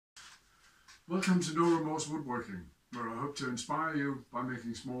Welcome to No Remorse Woodworking, where I hope to inspire you by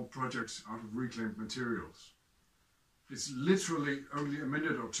making small projects out of reclaimed materials. It's literally only a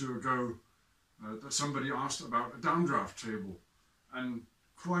minute or two ago that somebody asked about a downdraft table, and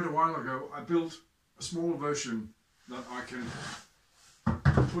quite a while ago I built a small version that I can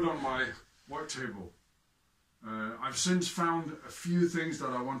put on my work table. I've since found a few things that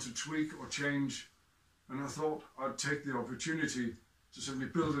I want to tweak or change, and I thought I'd take the opportunity to simply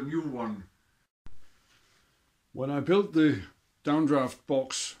build a new one. When I built the Downdraft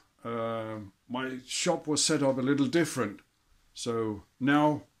box, my shop was set up a little different. So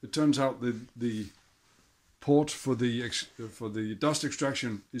now it turns out the port for the dust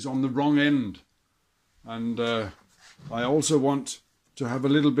extraction is on the wrong end, and I also want to have a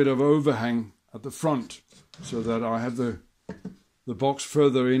little bit of overhang at the front so that I have the box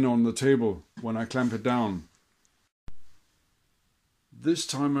further in on the table when I clamp it down. This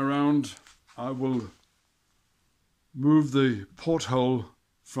time around I will move the porthole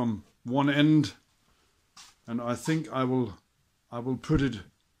from one end, and I think I will put it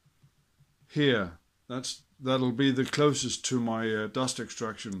here. That'll be the closest to my dust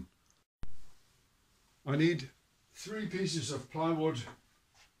extraction. I need 3 pieces of plywood,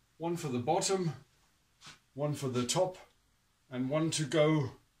 one for the bottom, one for the top, and one to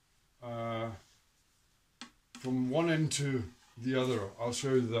go from one end to the other. I'll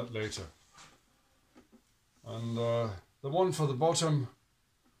show you that later. And the one for the bottom,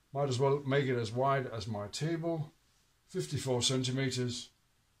 might as well make it as wide as my table, 54 centimeters.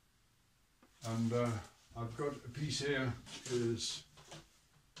 And I've got a piece here that is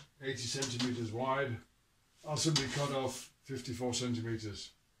 80 centimeters wide. I'll simply cut off 54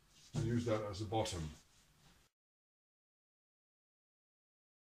 centimeters and use that as the bottom.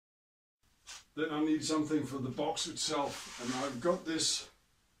 Then I need something for the box itself, and I've got this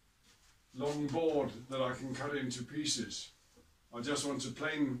long board that I can cut into pieces. I just want to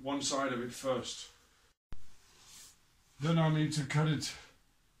plane one side of it first. Then I need to cut it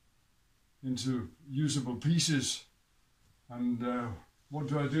into usable pieces. And what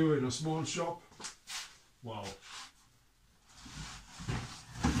do I do in a small shop? Well,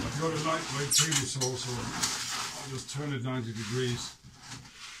 I've got a lightweight table saw, so I'll just turn it 90 degrees.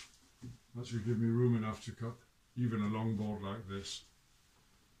 That should give me room enough to cut even a long board like this.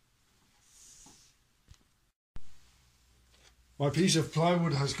 My piece of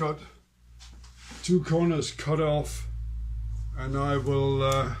plywood has got 2 corners cut off, and I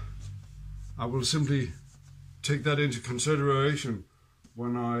will simply take that into consideration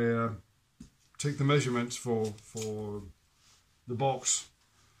when I take the measurements for the box.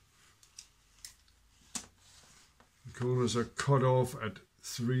 The corners are cut off at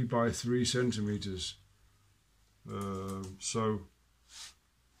 3 by 3 centimeters, so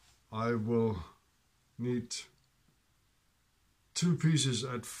I will need 2 pieces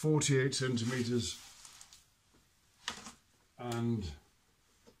at 48 centimeters and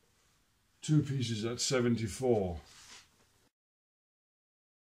 2 pieces at 74.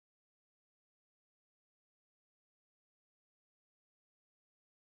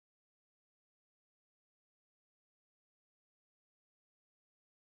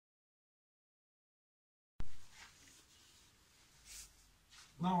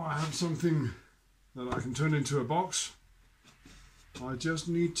 Now I have something that I can turn into a box. I just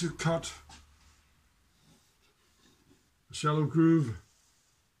need to cut a shallow groove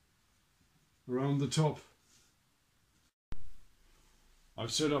around the top.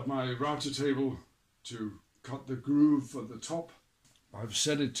 I've set up my router table to cut the groove for the top. I've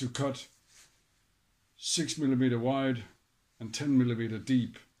set it to cut 6mm wide and 10mm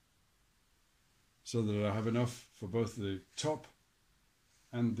deep, so that I have enough for both the top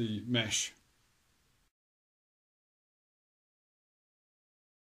and the mesh.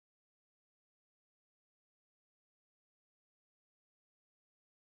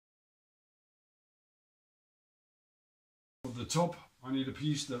 For the top, I need a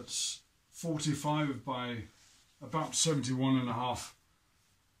piece that's 45 by about 71.5.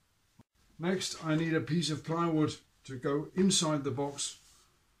 Next, I need a piece of plywood to go inside the box.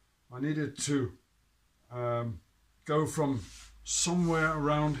 I need it to go from somewhere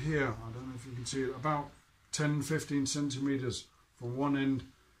around here, I don't know if you can see it, about 10-15 centimeters from one end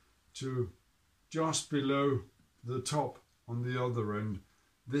to just below the top on the other end.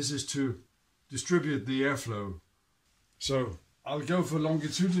 This is to distribute the airflow. So I'll go for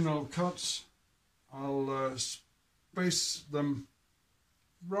longitudinal cuts. I'll space them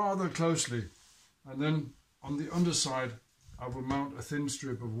rather closely, and then on the underside I will mount a thin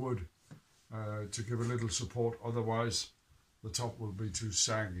strip of wood to give a little support, otherwise the top will be too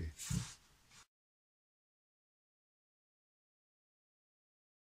saggy.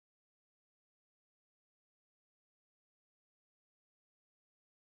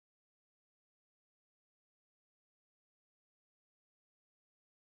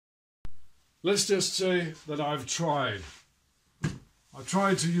 let's just say that I've tried. I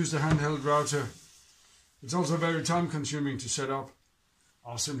tried to use the handheld router. It's also very time consuming to set up.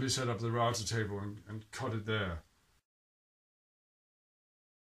 I'll simply set up the router table and cut it there.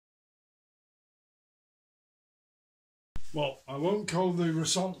 Well, I won't call the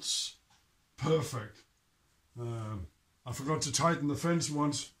results perfect. I forgot to tighten the fence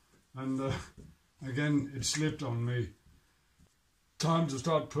once, and again it slipped on me. Time to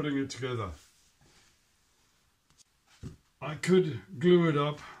start putting it together. I could glue it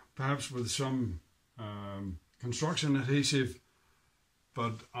up, perhaps with some construction adhesive,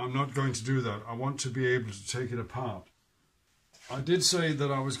 but I'm not going to do that. I want to be able to take it apart. I did say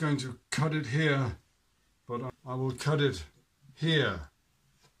that I was going to cut it here, but I will cut it here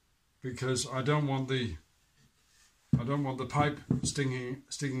because I don't want the pipe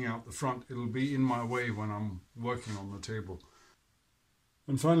sticking out the front. It'll be in my way when I'm working on the table.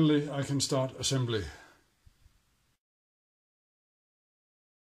 And finally, I can start assembly.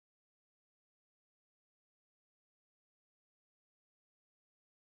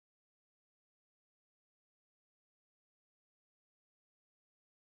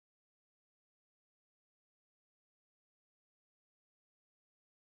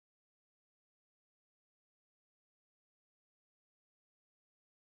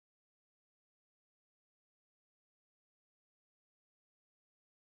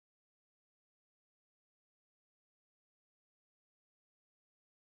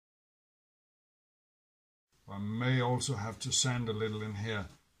 I may also have to sand a little in here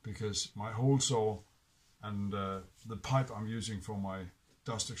because my hole saw and the pipe I'm using for my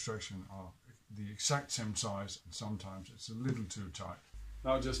dust extraction are the exact same size, and sometimes it's a little too tight.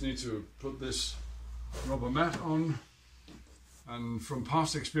 Now I just need to put this rubber mat on, and from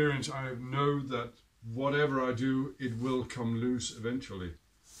past experience I know that whatever I do, it will come loose eventually.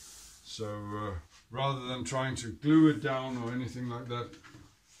 So rather than trying to glue it down or anything like that,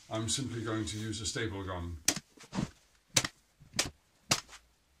 I'm simply going to use a staple gun.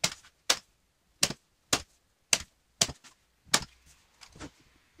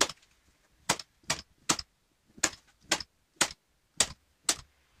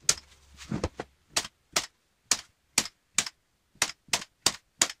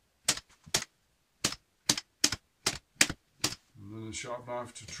 And then a sharp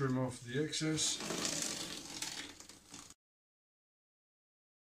knife to trim off the excess.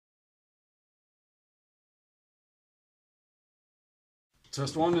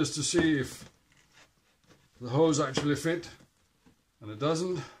 Test one is to see if the hose actually fit, and it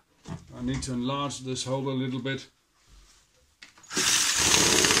doesn't. I need to enlarge this hole a little bit.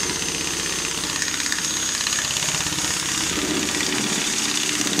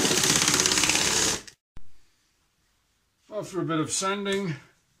 After a bit of sanding,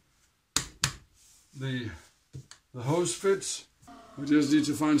 the hose fits. I just need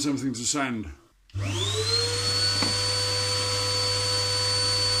to find something to sand.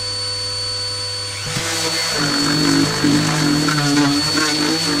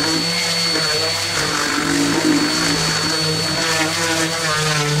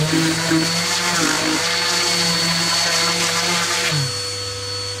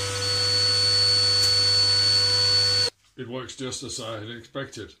 It works just as I had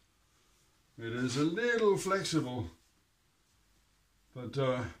expected. It is a little flexible, but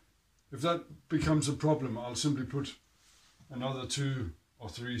if that becomes a problem, I'll simply put another 2 or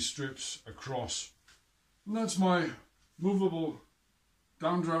 3 strips across. And that's my movable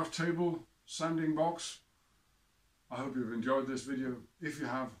downdraft table sanding box. I hope you've enjoyed this video. If you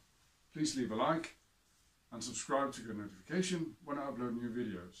have, please leave a like and subscribe to get notification when I upload new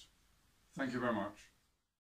videos. Thank you very much.